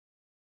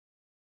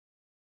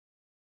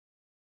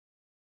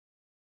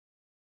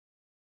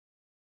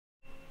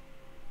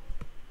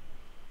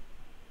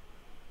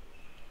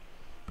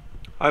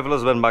Hi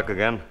fellas, Ben back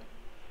again.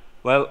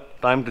 Well,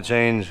 time to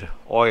change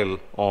oil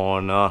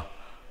on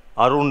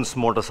Arun's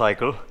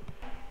motorcycle.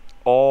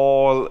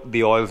 All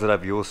the oils that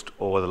I've used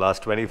over the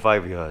last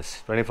 25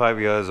 years. 25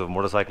 years of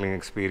motorcycling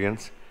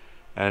experience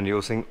and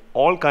using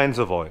all kinds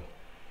of oil.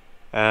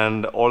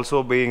 And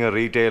also being a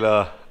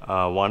retailer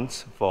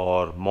once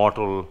for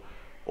Mortal,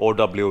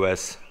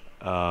 OWS,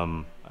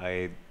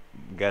 I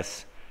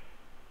guess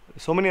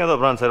so many other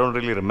brands, I don't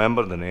really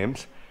remember the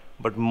names.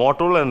 But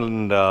Mortal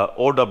and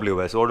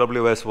OWS.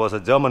 OWS was a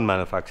German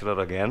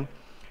manufacturer again.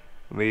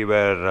 We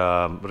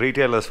were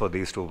retailers for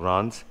these two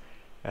brands.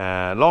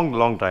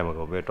 Long time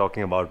ago. We're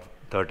talking about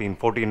 13,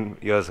 14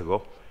 years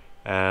ago.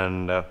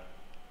 And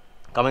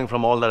coming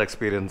from all that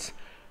experience,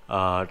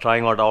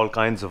 trying out all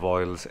kinds of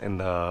oils in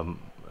the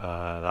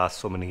last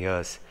so many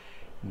years,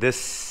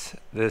 this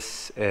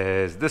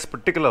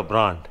particular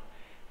brand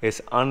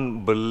is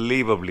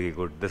unbelievably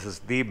good. This is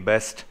the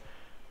best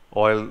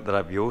oil that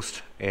I've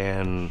used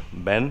in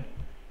Ben,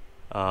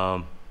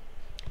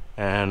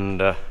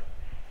 and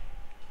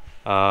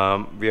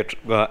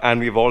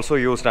we've also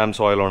used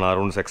AMSOIL on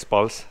Arun's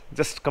X-Pulse.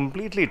 Just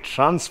completely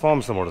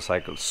transforms the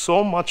motorcycle.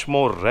 So much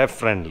more rev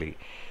friendly,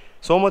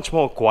 so much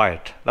more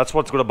quiet. That's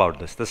what's good about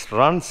this. This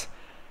runs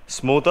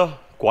smoother,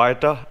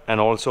 quieter, and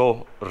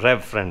also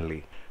rev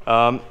friendly.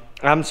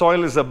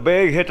 AMSOIL is a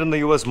big hit in the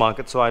US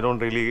market, so I don't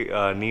really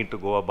need to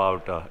go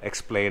about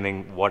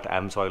explaining what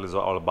AMSOIL is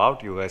all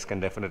about. You guys can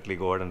definitely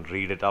go ahead and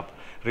read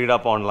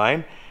up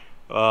online.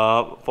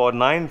 For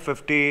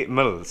 950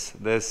 mils,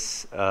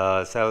 this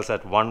sells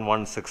at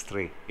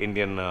 1163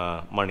 Indian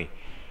money.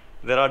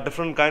 There are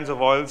different kinds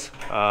of oils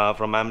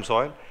from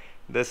AMSOIL.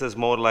 This is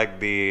more like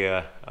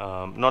the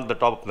not the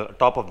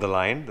top of the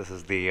line. This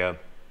is the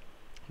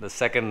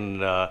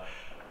second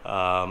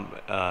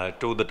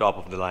to the top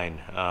of the line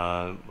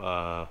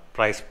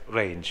price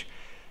range.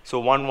 So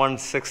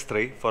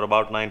 1163 for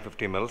about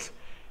 950 mils,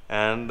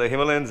 and the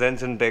Himalayan's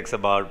engine takes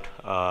about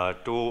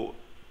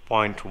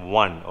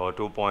 2.1 or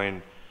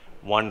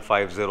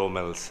 2.150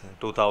 mils,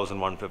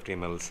 2150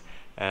 mils,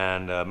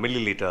 and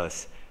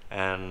milliliters.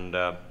 And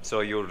so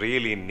you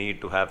really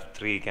need to have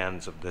 3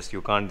 cans of this.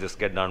 You can't just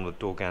get done with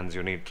 2 cans,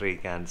 you need 3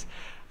 cans.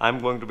 I'm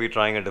going to be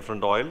trying a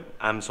different oil,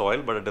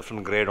 AMSOIL, but a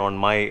different grade on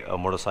my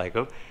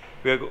motorcycle.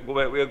 We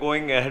are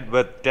going ahead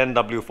with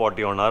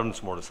 10W40 on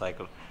Arun's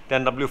motorcycle.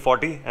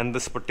 10W40 and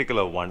this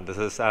particular one. This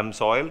is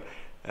AMSOIL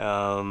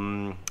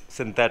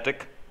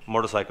synthetic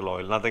motorcycle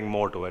oil, nothing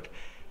more to it.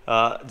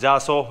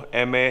 JASO,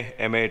 MA,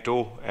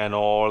 MA2 and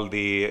all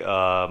the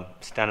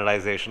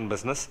standardization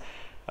business.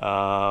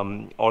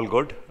 All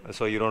good,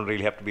 so you don't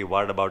really have to be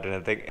worried about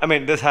anything. I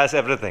mean, this has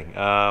everything,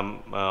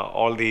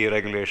 all the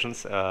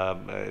regulations.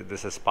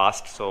 This is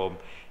passed, so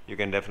you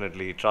can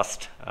definitely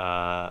trust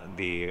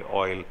the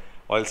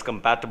oil's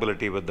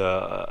compatibility with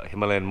the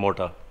Himalayan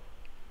motor,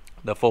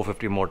 the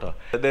 450 motor.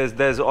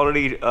 There's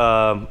already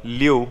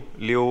Liu.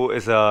 Liu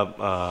is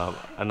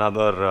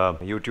another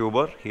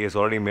YouTuber. He has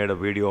already made a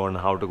video on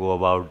how to go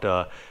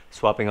about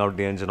swapping out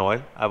the engine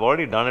oil. I've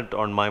already done it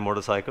on my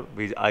motorcycle.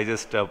 I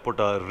just put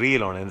a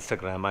reel on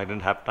Instagram. I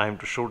didn't have time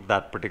to shoot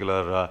that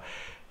particular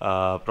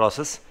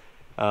process.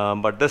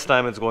 But this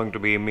time it's going to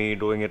be me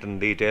doing it in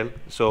detail.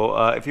 So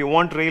if you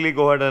want to really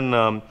go ahead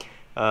and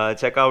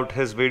check out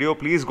his video,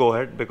 please go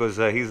ahead, because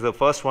he's the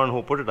first one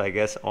who put it, I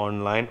guess,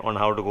 online on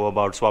how to go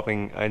about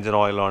swapping engine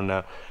oil on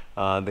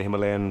the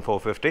Himalayan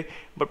 450.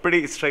 But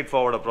pretty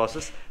straightforward a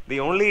process. The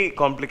only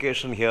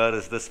complication here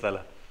is this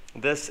fella.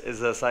 This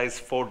is a size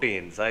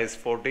 14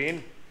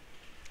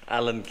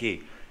 Allen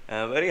key.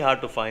 Very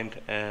hard to find,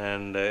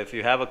 and if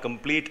you have a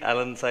complete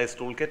Allen size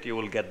toolkit, you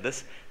will get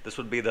this. This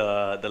would be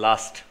the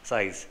last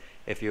size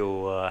if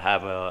you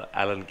have a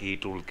Allen key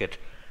toolkit.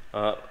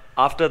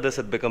 After this,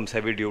 it becomes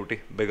heavy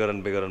duty, bigger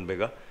and bigger and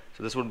bigger.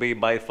 So this would be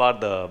by far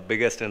the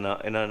biggest in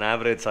an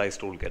average size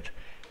toolkit.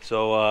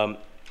 So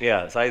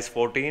yeah, size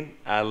 14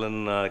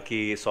 Allen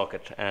key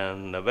socket,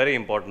 and very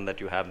important that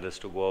you have this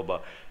to go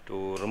about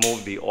to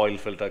remove the oil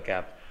filter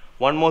cap.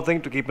 One more thing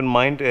to keep in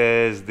mind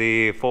is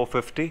the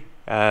 450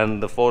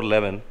 and the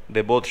 411.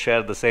 They both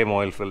share the same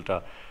oil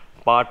filter.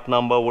 Part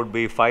number would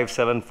be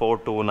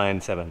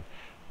 574297.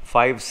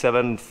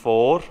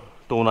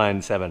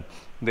 574297.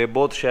 They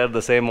both share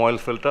the same oil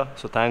filter,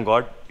 so thank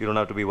God you don't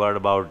have to be worried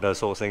about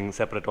sourcing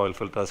separate oil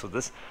filters for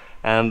this.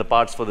 And the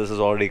parts for this has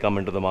already come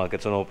into the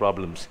market, so no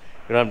problems.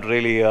 You don't have to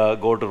really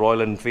go to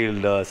Royal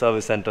Enfield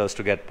service centers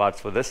to get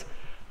parts for this.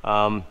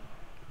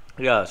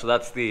 Yeah, so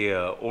that's the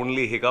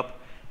only hiccup,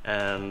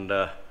 and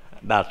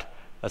that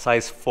a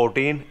size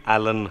 14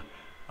 Allen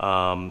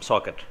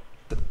socket.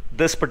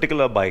 This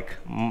particular bike,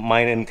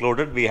 mine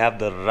included, we have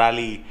the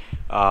rally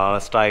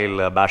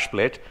style bash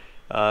plate.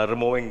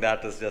 Removing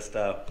that is just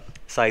a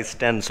size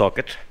 10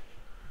 socket.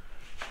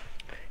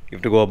 You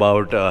have to go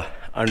about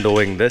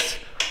undoing this.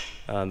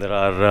 There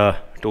are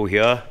 2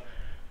 here,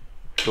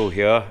 2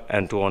 here,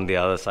 and 2 on the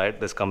other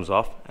side. This comes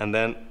off, and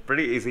then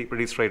pretty easy,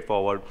 pretty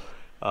straightforward.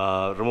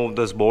 Remove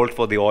this bolt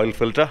for the oil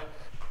filter.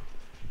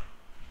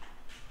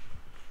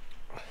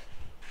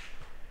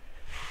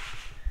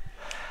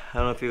 I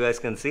don't know if you guys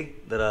can see,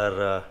 there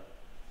are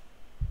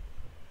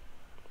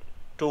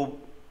two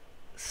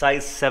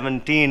size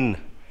 17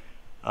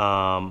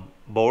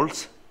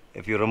 bolts.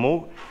 If you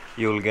remove,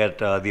 you will get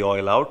the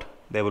oil out.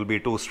 There will be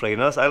two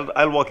strainers.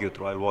 I'll walk you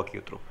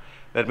through.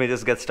 Let me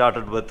just get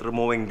started with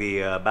removing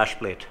the bash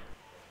plate.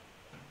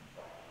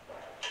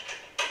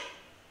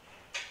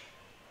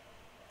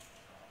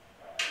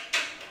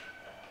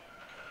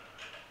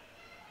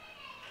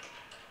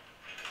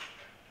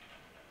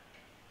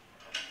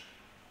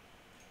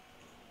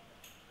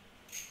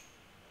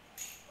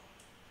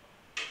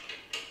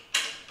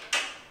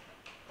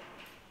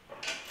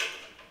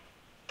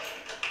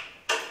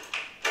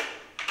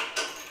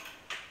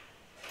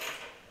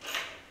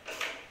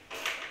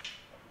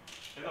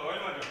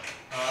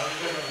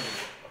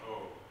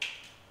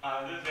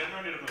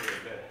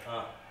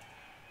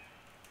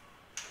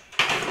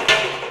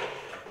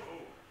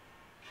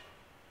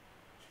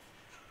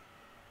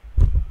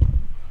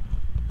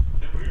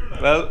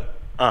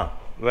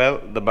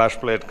 Well, the bash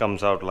plate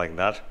comes out like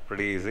that,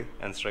 pretty easy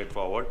and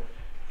straightforward.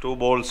 Two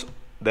bolts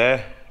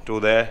there, two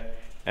there,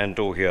 and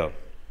two here.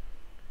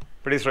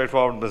 Pretty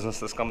straightforward business.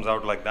 This comes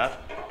out like that.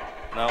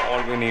 Now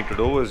all we need to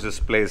do is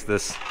just place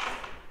this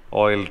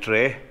oil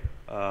tray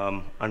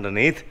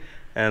underneath,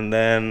 and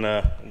then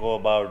go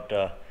about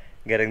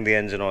getting the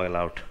engine oil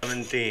out.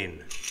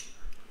 17.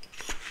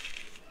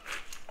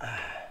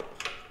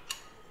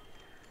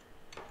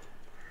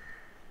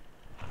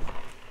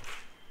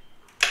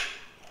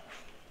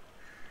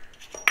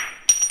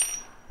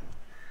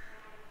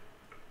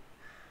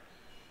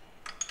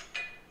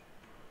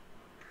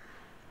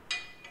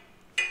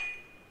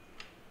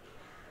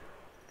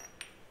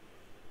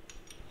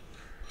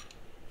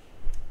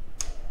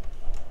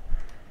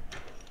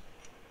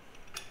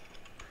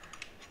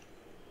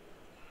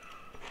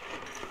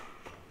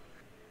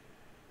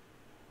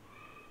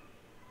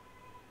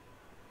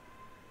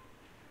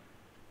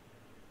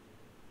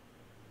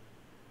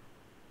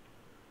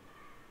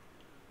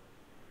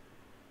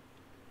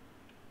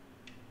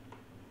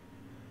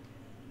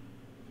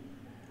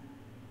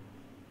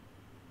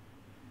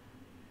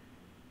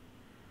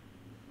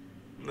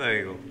 There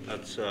you go.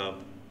 That's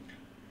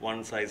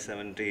one size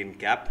 17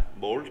 cap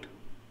bolt.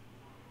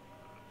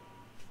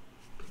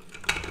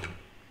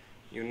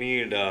 You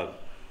need a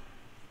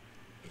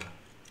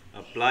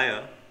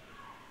plier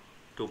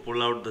to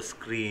pull out the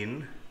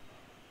screen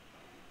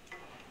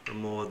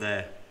from over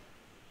there.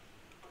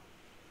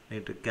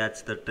 Need to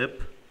catch the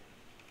tip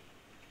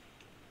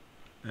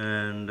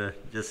and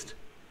just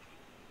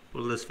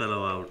pull this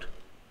fellow out.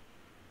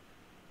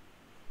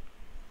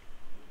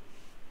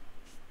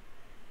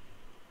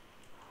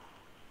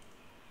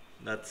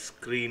 That's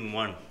screen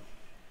 1.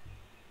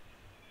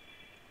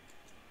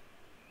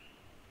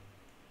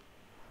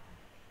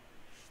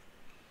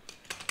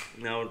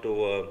 Now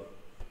to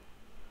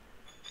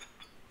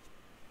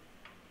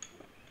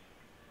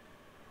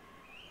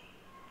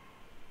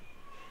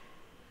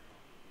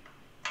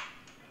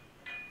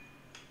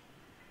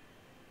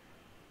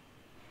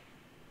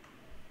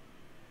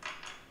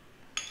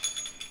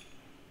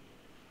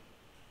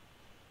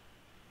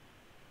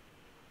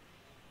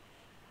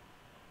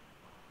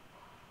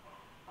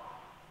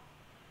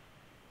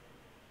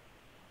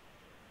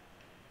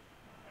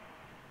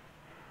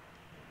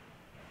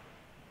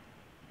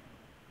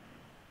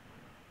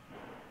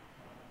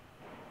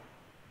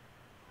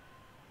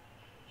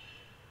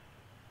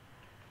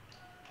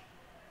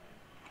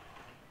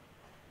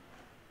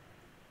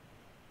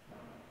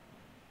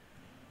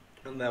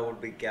and that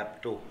would be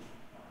cap 2.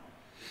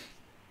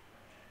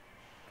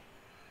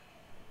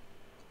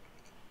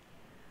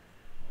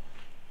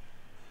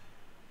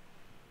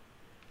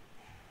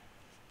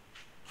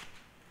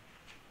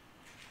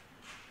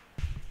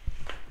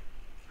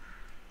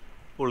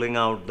 Pulling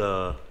out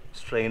the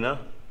strainer,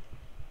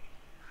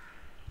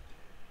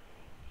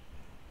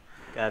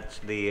 catch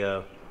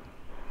the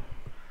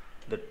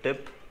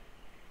tip,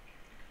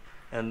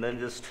 and then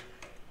just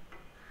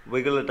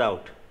wiggle it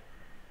out.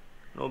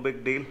 No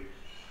big deal.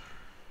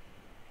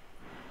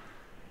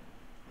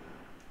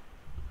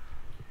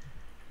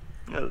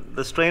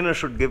 The strainer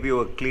should give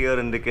you a clear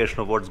indication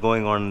of what's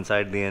going on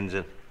inside the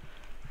engine.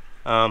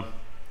 Look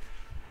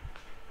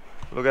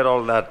at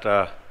all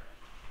that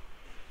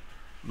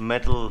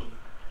metal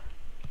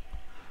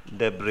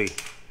debris.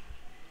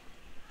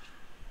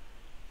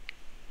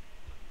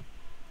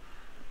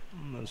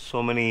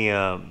 So many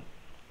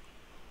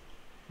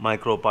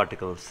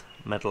microparticles,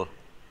 metal.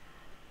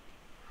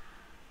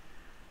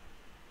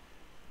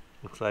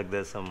 Looks like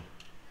there's some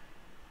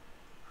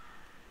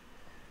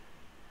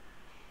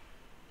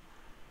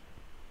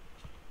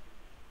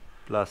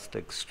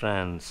plastic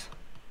strands.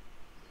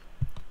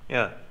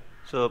 Yeah,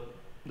 so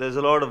there's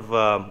a lot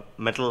of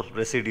metal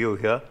residue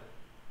here,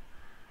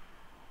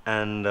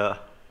 and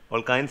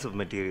all kinds of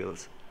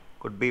materials.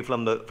 Could be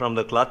from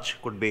the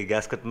clutch, could be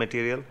gasket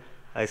material.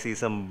 I see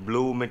some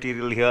blue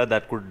material here,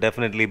 that could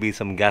definitely be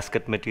some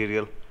gasket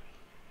material,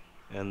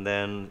 and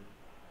then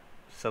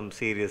some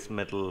serious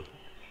metal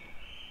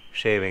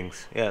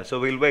shavings. Yeah,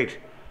 so we'll wait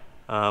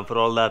for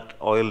all that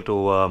oil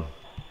to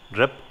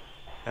drip,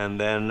 and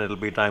then it'll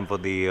be time for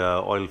the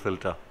oil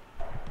filter.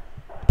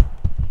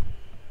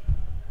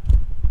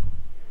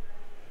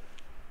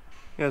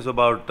 Yes,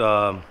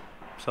 about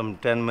some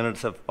 10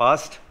 minutes have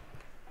passed,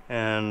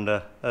 and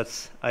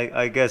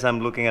I guess I'm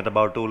looking at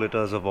about 2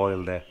 liters of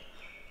oil there.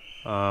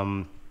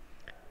 Well,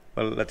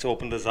 let's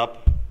open this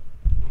up.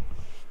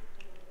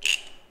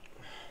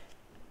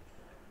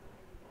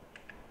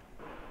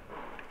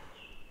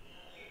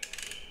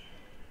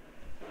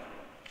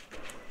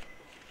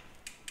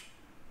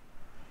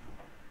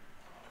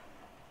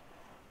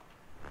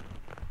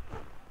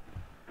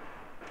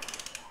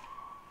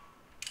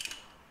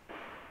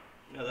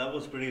 Yeah, that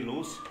was pretty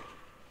loose.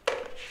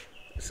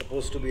 It's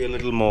supposed to be a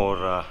little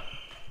more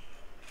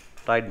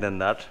tight than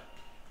that.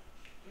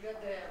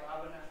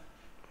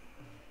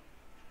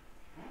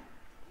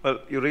 Well,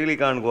 you really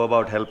can't go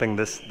about helping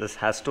this. This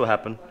has to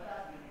happen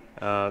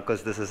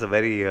because this is a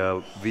very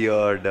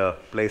weird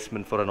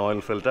placement for an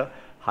oil filter,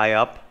 high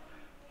up.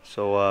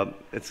 So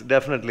it's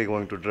definitely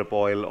going to drip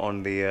oil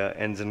on the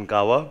engine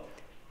cover,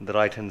 the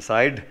right hand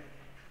side,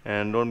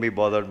 and don't be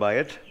bothered by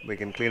it. We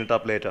can clean it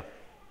up later.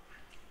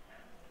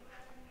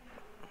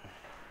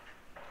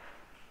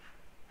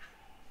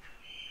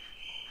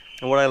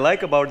 And what I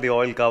like about the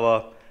oil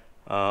cover,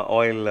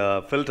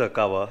 filter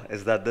cover,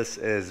 is that this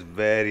is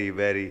very,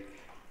 very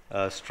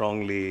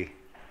strongly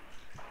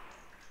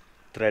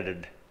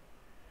threaded.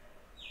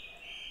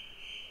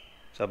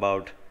 It's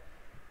about,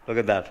 look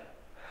at that,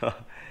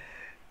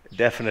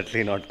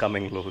 definitely not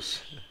coming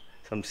loose.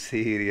 Some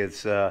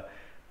serious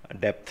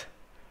depth.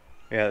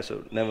 Yeah,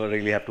 so never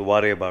really have to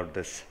worry about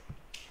this.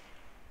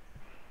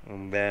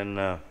 And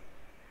then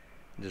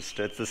it's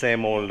the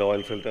same old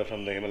oil filter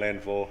from the Himalayan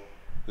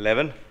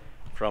 411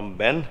 from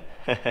Ben.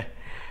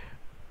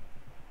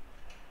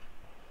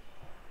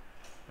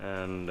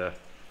 And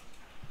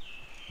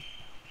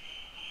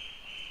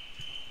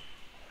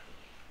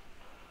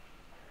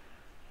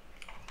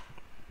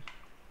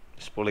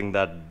just pulling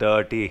that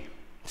dirty,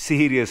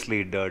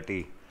 seriously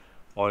dirty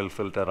oil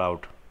filter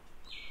out,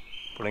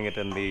 putting it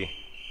in the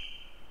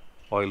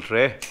oil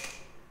tray.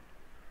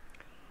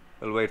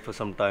 We'll wait for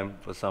some time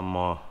for some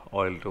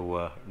oil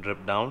to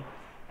drip down.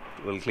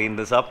 We'll clean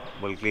this up,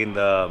 we'll clean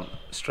the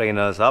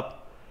strainers up,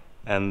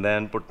 and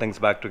then put things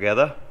back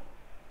together.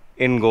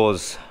 In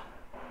goes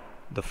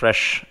the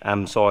fresh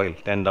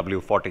AMSOIL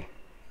 10W40.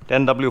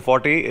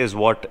 10W40 is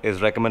what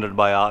is recommended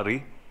by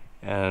RE,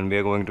 and we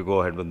are going to go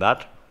ahead with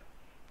that.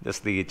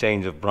 Just the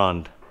change of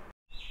brand.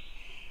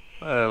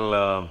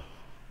 Well,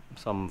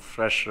 some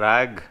fresh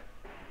rag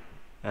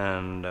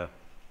and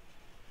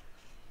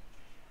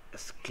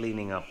just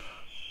cleaning up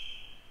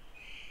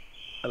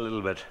a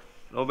little bit.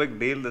 No big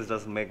deal, this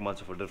doesn't make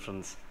much of a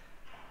difference.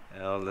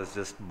 This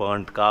just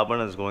burnt carbon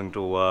is going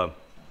to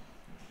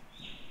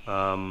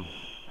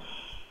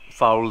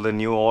foul the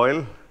new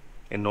oil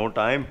in no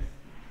time.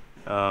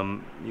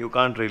 You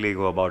can't really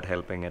go about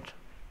helping it.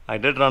 I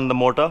did run the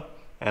motor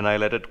and I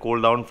let it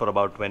cool down for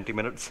about 20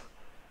 minutes,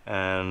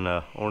 and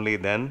only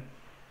then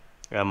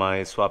am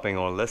I swapping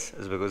all this,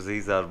 is because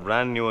these are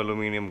brand new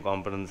aluminum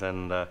components,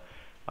 and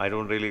I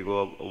don't really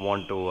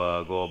want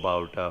to go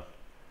about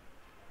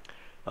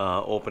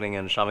opening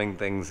and shoving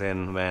things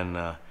in when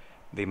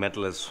the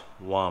metal is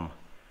warm.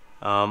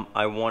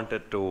 I want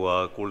it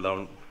to cool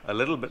down a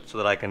little bit so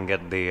that I can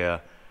get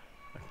the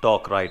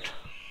torque right.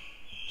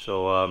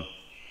 So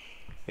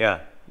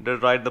yeah,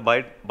 did ride the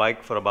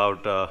bike for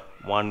about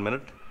 1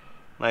 minute.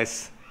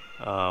 Nice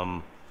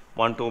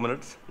 1-2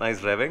 minutes, nice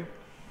revving,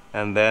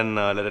 and then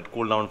let it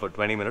cool down for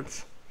 20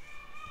 minutes.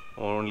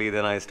 Only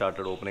then I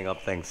started opening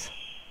up things.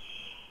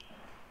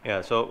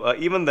 Yeah, so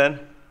even then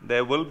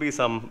there will be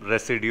some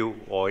residue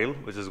oil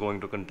which is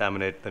going to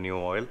contaminate the new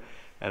oil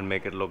and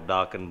make it look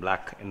dark and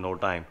black in no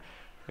time.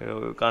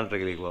 You can't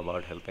really go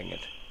about helping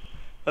it.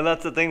 Well,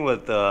 that's the thing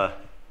with the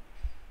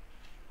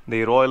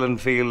Royal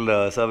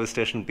Enfield service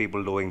station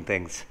people doing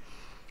things.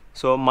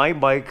 So my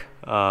bike,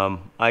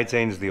 I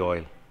changed the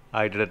oil.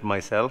 I did it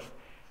myself,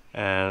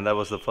 and that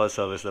was the first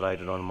service that I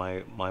did on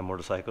my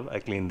motorcycle. I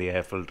cleaned the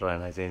air filter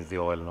and I changed the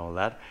oil and all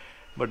that.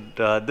 But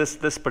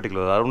this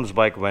particular Arun's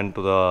bike went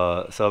to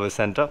the service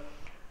center,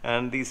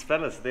 and these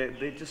fellas,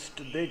 they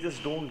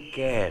just don't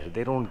care.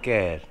 They don't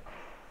care.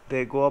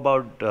 They go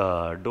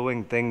about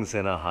doing things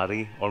in a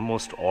hurry,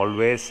 almost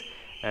always,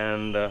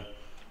 and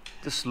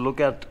just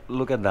look at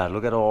that.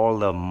 Look at all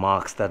the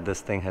marks that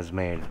this thing has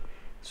made.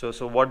 So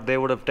what they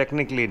would have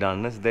technically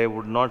done is they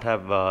would not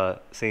have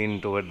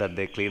seen to it that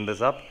they clean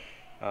this up.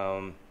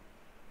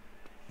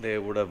 They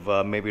would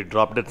have maybe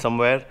dropped it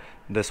somewhere.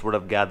 This would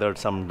have gathered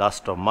some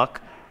dust or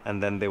muck,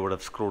 and then they would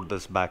have screwed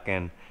this back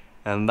in.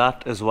 And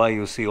that is why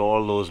you see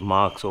all those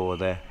marks over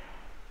there.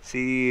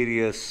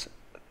 Serious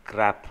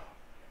crap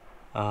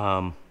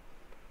all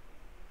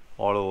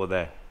over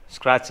there.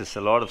 Scratches,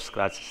 a lot of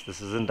scratches.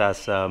 This isn't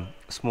as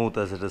smooth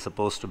as it is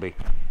supposed to be.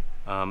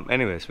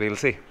 Anyways, we'll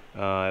see.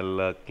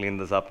 I'll clean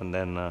this up, and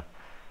then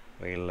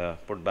we'll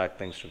put back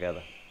things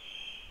together.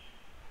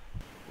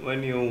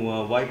 When you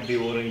wipe the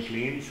O-ring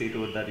clean, see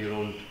to it that you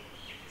don't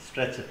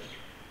stretch it.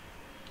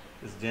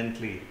 just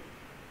gently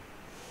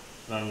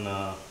run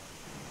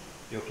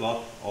your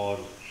cloth or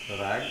the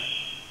rag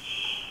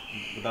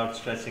without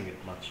stretching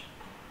it much.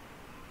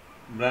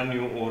 Brand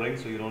new O-ring,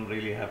 so you don't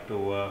really have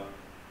to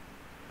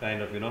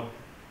kind of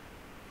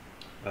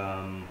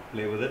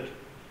play with it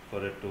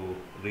for it to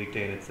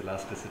retain its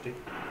elasticity.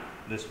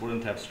 This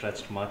wouldn't have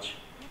stretched much,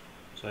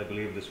 so I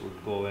believe this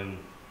would go in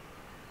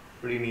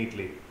pretty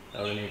neatly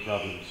without any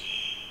problems.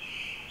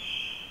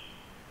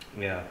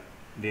 Yeah,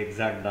 the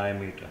exact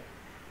diameter.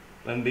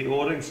 When the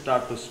O-rings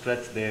start to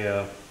stretch,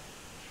 they're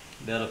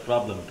a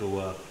problem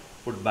to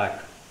put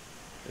back.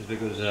 It's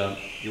because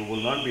you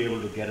will not be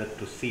able to get it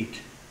to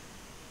seat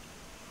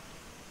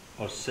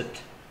or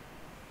sit.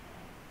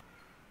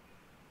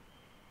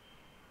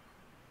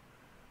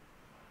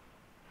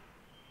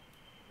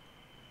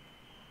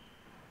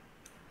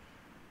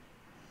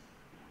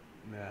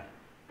 Yeah.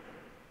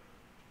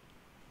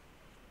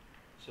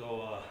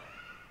 So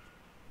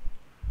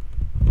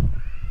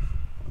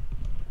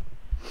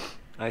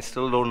I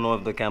still don't know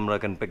if the camera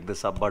can pick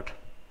this up, but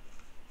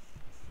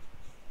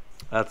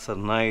that's a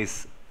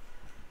nice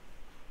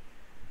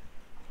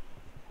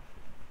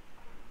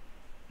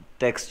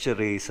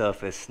textury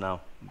surface now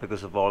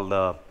because of all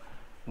the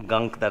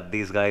gunk that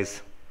these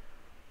guys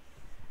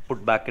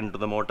put back into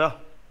the motor.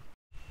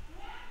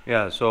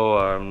 Yeah,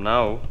 so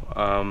now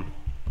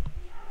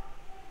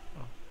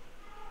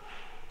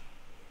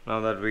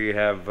that we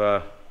have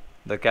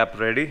the cap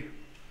ready,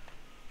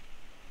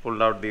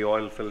 pulled out the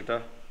oil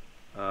filter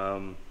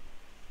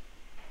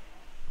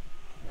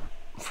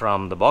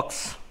from the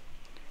box.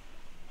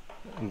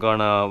 I'm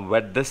gonna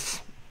wet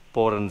this,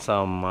 pour in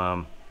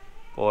some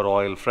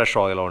fresh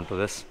oil onto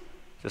this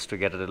just to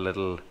get it a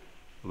little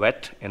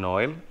wet in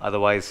oil,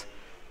 otherwise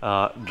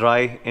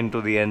dry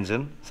into the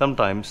engine.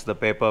 Sometimes the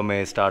paper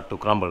may start to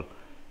crumble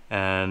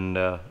and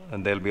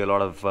there'll be a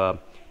lot of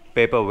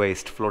paper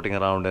waste floating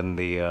around in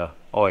the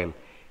oil.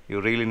 You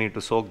really need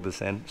to soak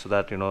this in so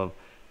that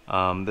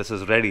this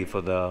is ready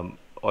for the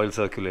oil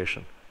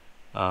circulation.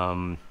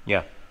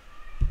 Yeah,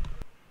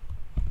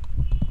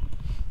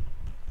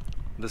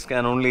 this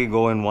can only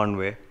go in one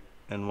way,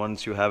 and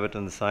once you have it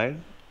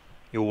inside,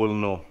 you will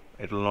know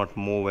it will not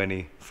move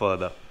any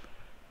further.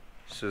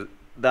 So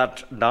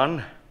that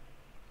done,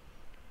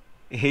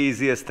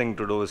 easiest thing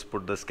to do is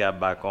put this cap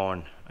back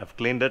on. I've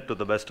cleaned it to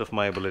the best of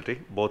my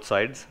ability, both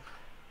sides,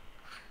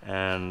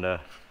 and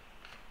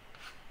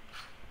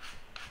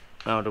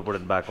now to put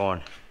it back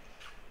on.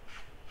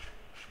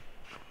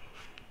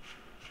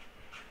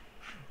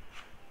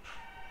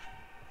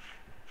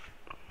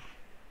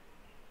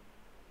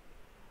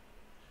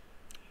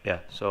 Yeah,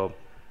 so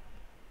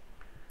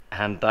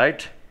hand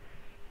tight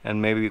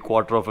and maybe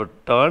quarter of a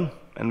turn,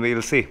 and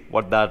we'll see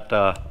what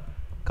that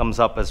comes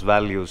up as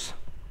values.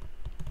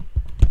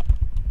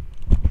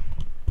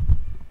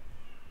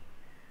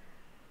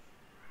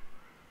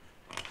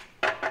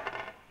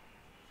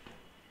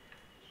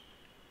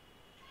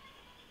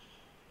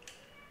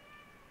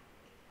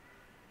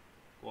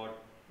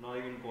 Not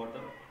even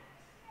quarter.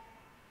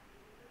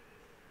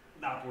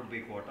 That would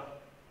be quarter.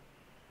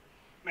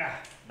 Yeah,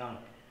 done.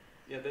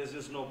 Yeah, there's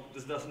just no,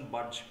 this doesn't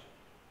budge.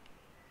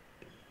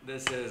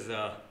 This is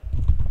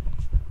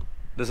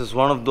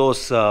one of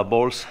those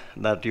bolts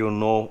that you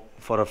know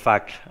for a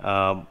fact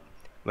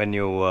when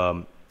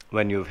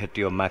you've hit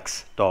your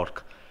max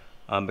torque,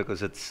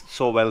 because it's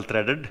so well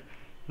threaded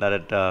that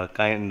it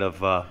kind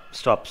of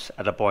stops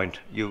at a point.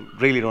 You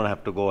really don't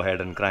have to go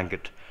ahead and crank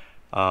it.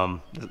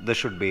 This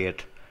should be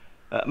it.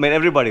 I mean,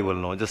 everybody will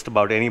know. Just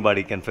about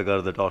anybody can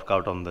figure the torque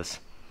out on this.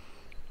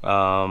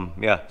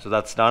 Yeah, so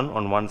that's done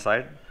on one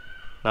side.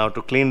 Now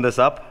to clean this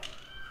up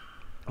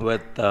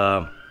with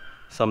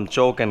some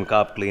choke and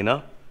carb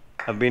cleaner.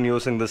 I've been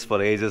using this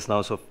for ages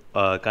now, so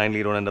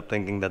kindly don't end up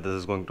thinking that this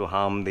is going to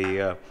harm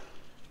the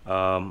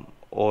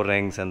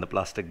O-rings and the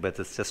plastic bits.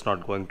 It's just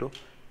not going to.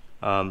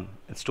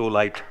 It's too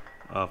light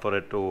for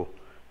it to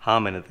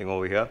harm anything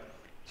over here.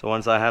 So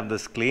once I have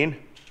this clean,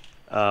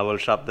 we'll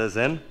shove this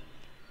in.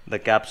 The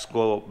caps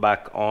go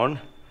back on,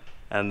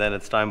 and then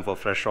it's time for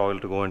fresh oil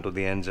to go into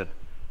the engine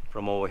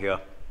from over here.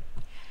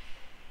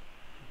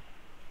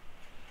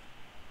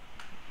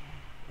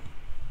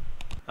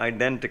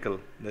 Identical,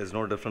 there's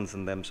no difference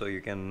in them, so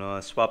you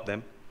can swap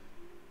them.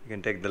 You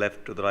can take the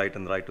left to the right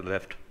and the right to the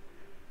left.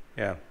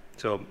 Yeah,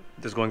 so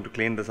just going to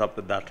clean this up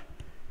with that.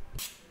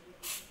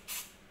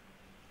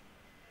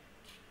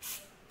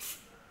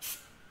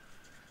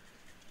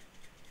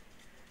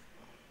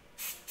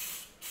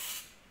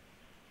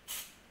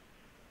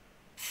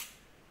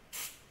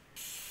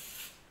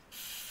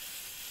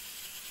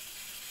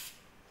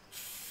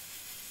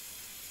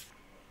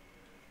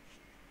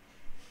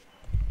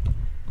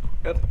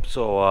 Yep,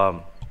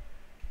 so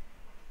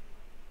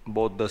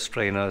both the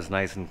strainers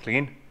nice and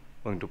clean.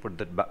 Going to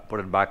put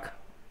it back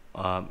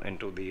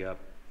into the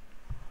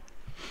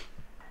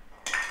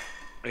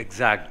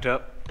exact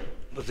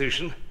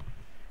position.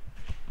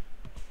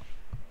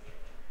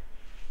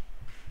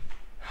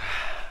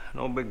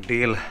 No big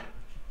deal.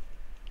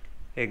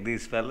 Take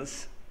these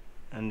fellas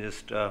and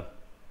just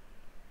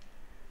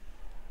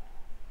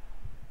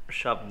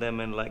shove them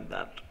in like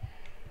that.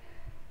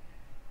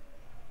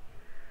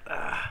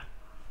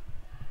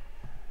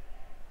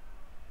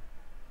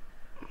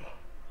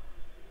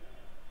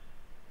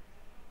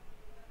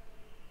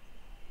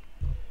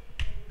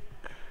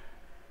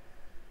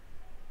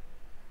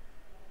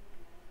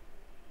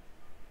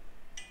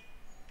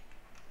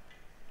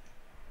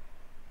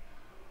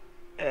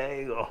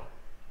 There you go.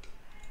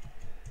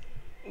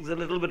 There's a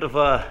little bit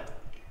of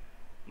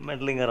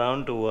meddling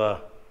around to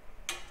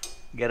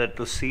get it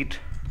to seat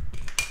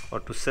or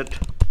to sit.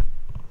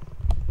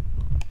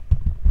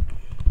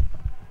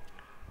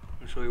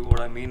 I'll show you what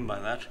I mean by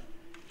that.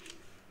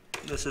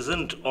 This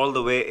isn't all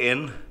the way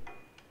in.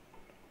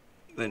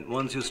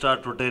 Once you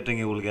start rotating,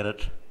 you will get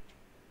it.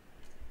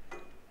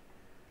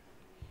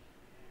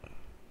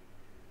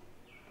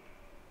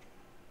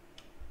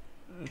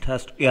 It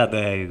has to, yeah,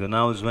 there you go.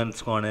 Now is when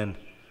it's gone in.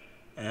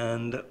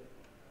 And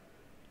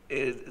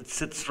it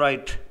sits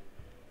right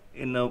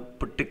in a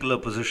particular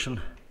position.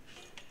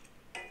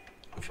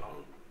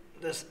 From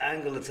this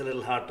angle, it's a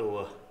little hard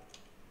to.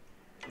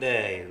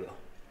 There you go.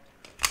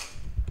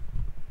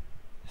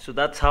 So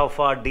that's how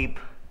far deep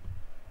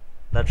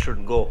that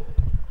should go.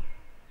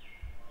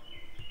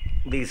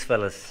 These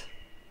fellas,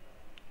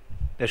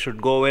 they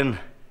should go in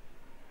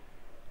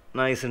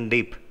nice and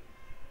deep.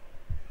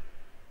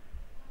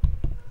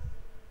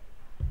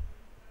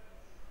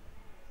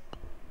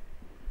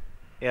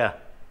 Yeah.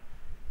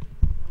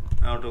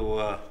 Now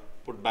to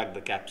put back the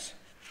caps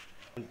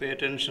and pay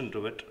attention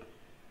to it.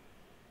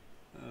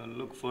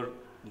 Look for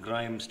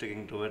grime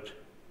sticking to it.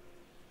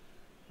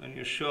 When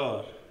you're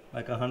sure,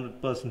 like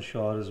 100%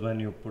 sure, is when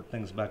you put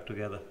things back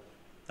together.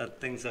 That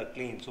things are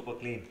clean, super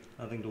clean,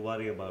 nothing to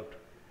worry about.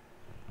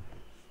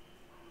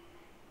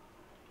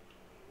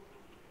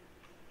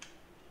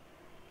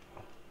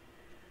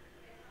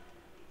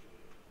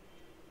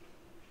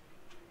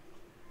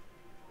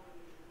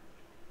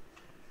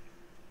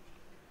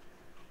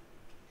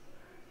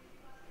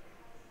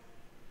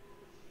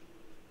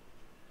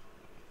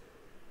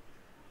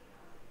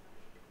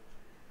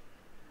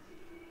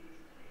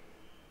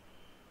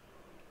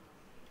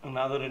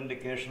 Another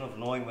indication of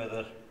knowing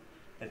whether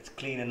it's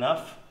clean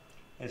enough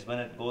is when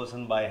it goes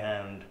in by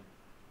hand.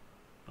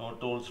 No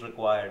tools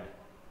required.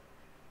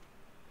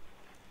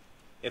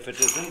 If it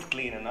isn't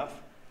clean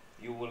enough,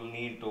 you will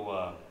need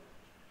to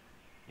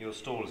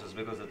use tools. It's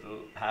because it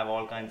will have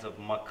all kinds of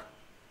muck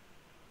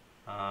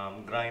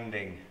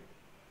grinding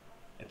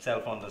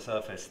itself on the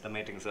surface, the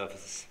mating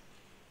surfaces.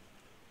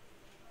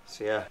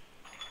 So yeah,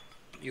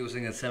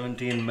 using a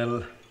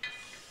 17mm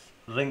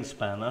ring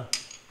spanner,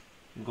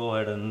 go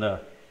ahead and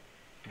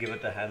give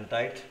it a hand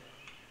tight.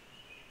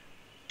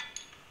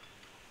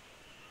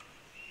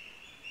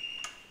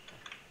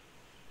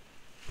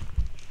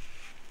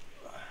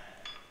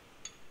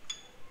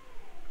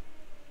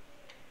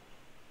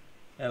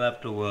 I'll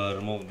have to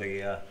remove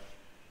the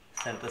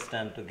center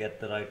stand to get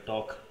the right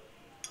torque,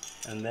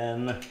 and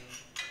then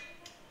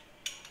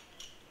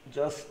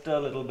just a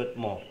little bit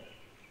more.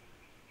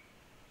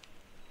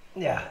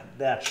 Yeah,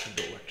 that should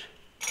do it.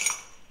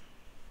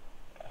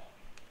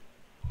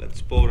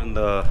 Let's pour in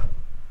the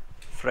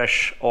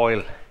fresh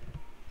oil.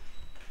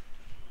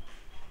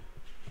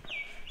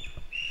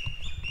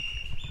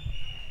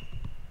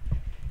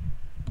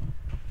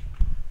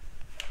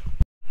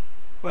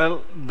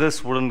 Well,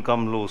 this wouldn't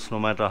come loose no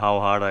matter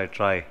how hard I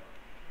try.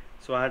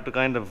 So I had to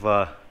kind of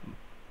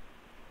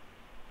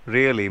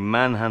really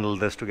manhandle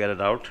this to get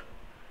it out.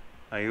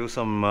 I used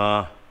some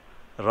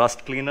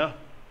rust cleaner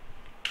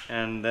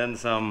and then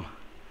some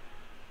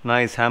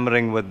nice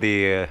hammering with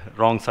the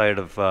wrong side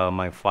of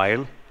my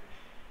file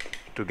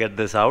to get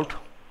this out.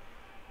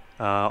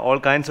 All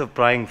kinds of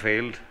prying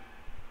failed.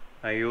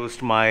 I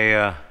used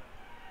my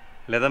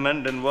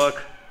Leatherman, didn't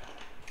work.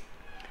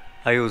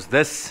 I used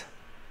this,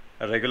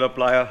 a regular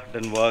plier,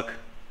 didn't work.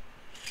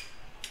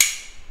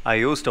 I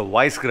used a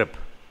vice grip,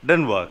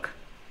 didn't work.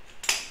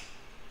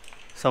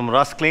 Some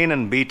rust clean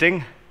and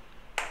beating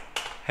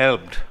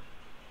helped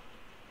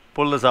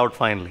pull this out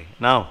finally.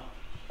 Now,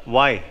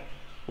 why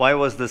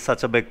was this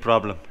such a big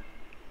problem?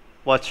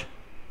 Watch.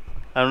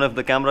 I don't know if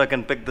the camera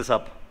can pick this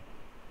up.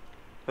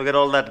 Look at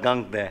all that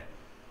gunk there.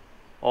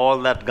 All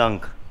that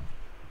gunk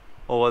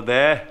over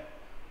there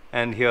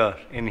and here,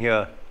 in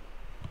here.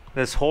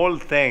 This whole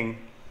thing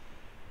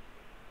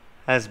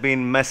has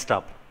been messed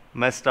up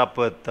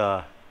with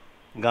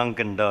gunk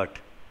and dirt,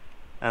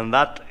 and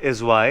that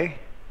is why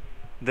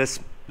this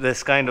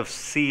kind of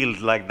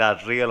sealed like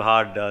that, real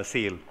hard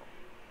seal.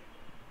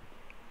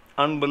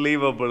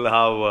 Unbelievable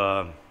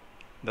how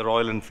the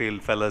Royal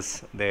Enfield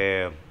fellas,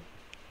 they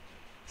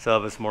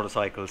service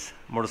motorcycles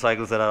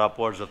that are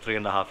upwards of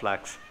 3.5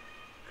 lakhs.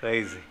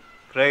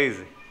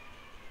 Crazy.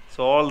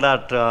 So all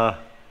that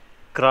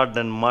crud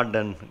and mud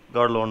and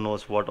God alone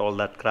knows what all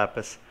that crap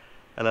is.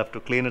 I'll have to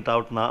clean it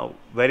out now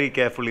very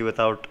carefully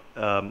without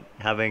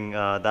having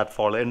that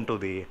fall into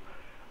the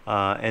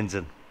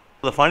engine.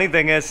 The funny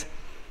thing is,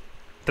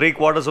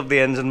 3/4 of the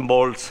engine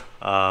bolts,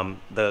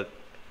 the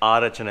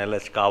RH and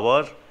LH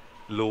cover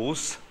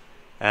loose,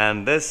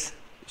 and this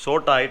so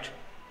tight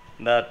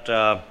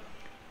that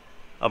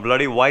a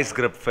bloody vice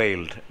grip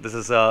failed. This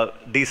is a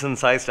decent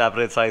sized,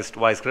 average sized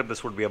vice grip.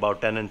 This would be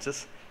about 10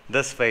 inches.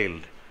 This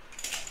failed.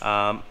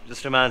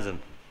 Just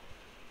imagine.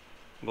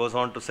 Goes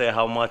on to say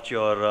how much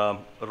your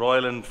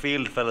Royal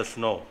Enfield fellas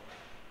know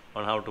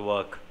on how to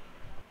work.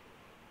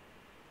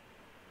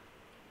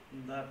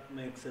 That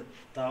makes it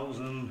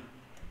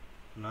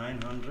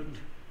 1,900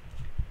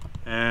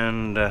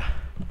 and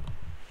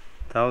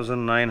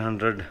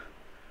 1,900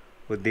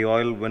 with the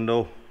oil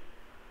window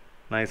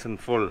nice and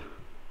full.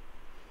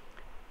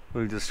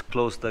 We'll just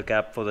close the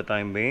cap for the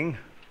time being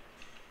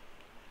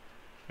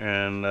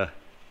and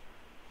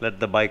let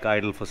the bike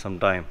idle for some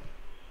time,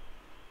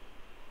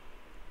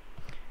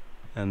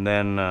 and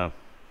then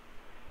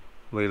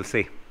we'll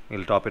see.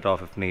 We'll top it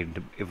off if need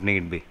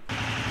be.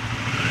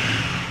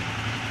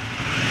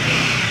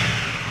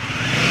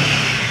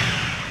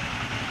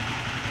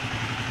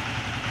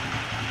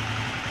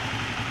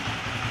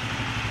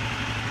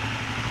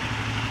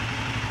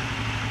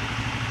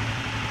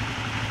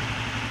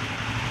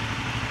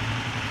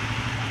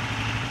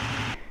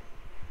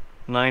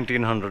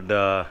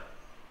 $1,900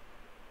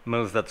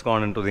 mils that's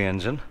gone into the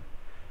engine.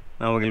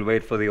 Now we'll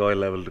wait for the oil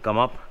level to come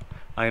up.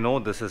 I know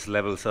this is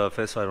level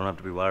surface, so I don't have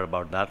to be worried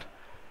about that.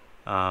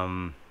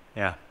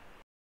 Yeah.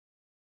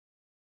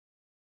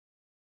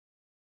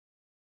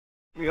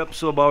 Yep,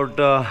 so about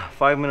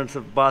 5 minutes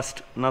have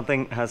passed.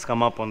 Nothing has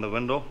come up on the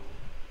window.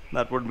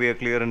 That would be a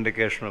clear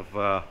indication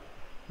of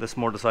this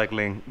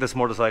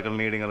motorcycle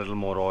needing a little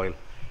more oil.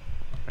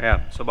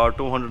 Yeah, so about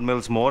 200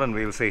 mils more and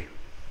we'll see.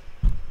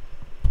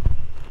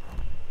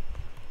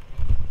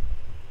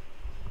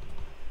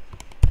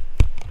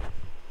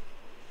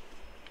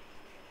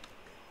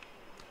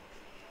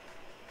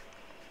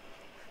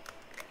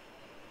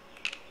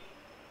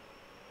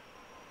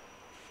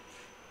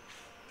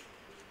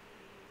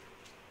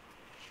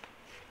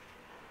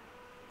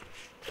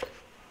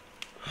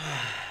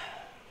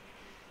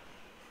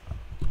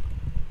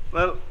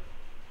 Well,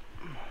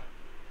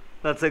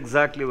 that's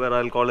exactly where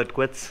I'll call it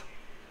quits.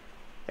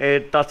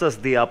 It touches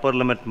the upper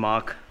limit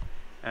mark,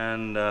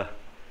 and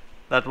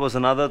that was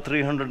another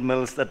 300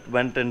 mils that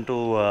went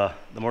into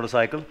the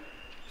motorcycle.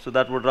 So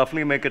that would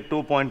roughly make it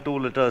 2.2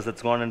 liters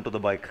that's gone into the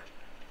bike.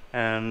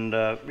 And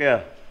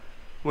yeah,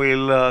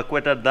 we'll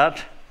quit at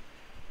that,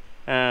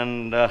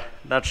 and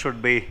that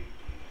should be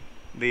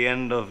the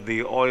end of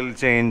the oil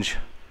change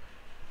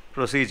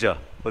procedure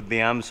with the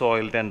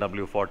AMSOIL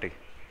 10W40.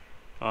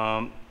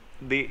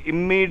 The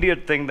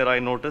immediate thing that I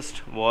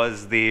noticed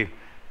was the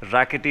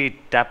rackety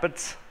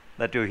tappets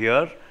that you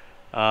hear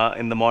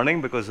in the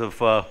morning because of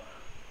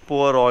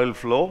poor oil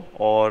flow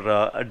or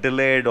a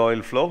delayed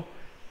oil flow.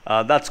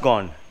 That's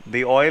gone.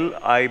 The oil,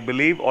 I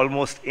believe,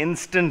 almost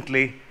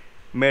instantly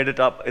made it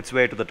up its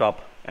way to the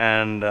top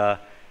and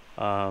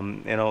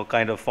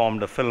kind of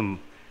formed a film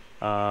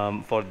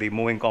for the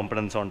moving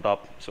components on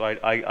top. So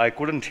I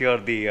couldn't hear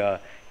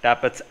the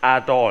tappets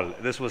at all.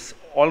 This was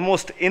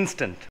almost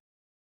instant.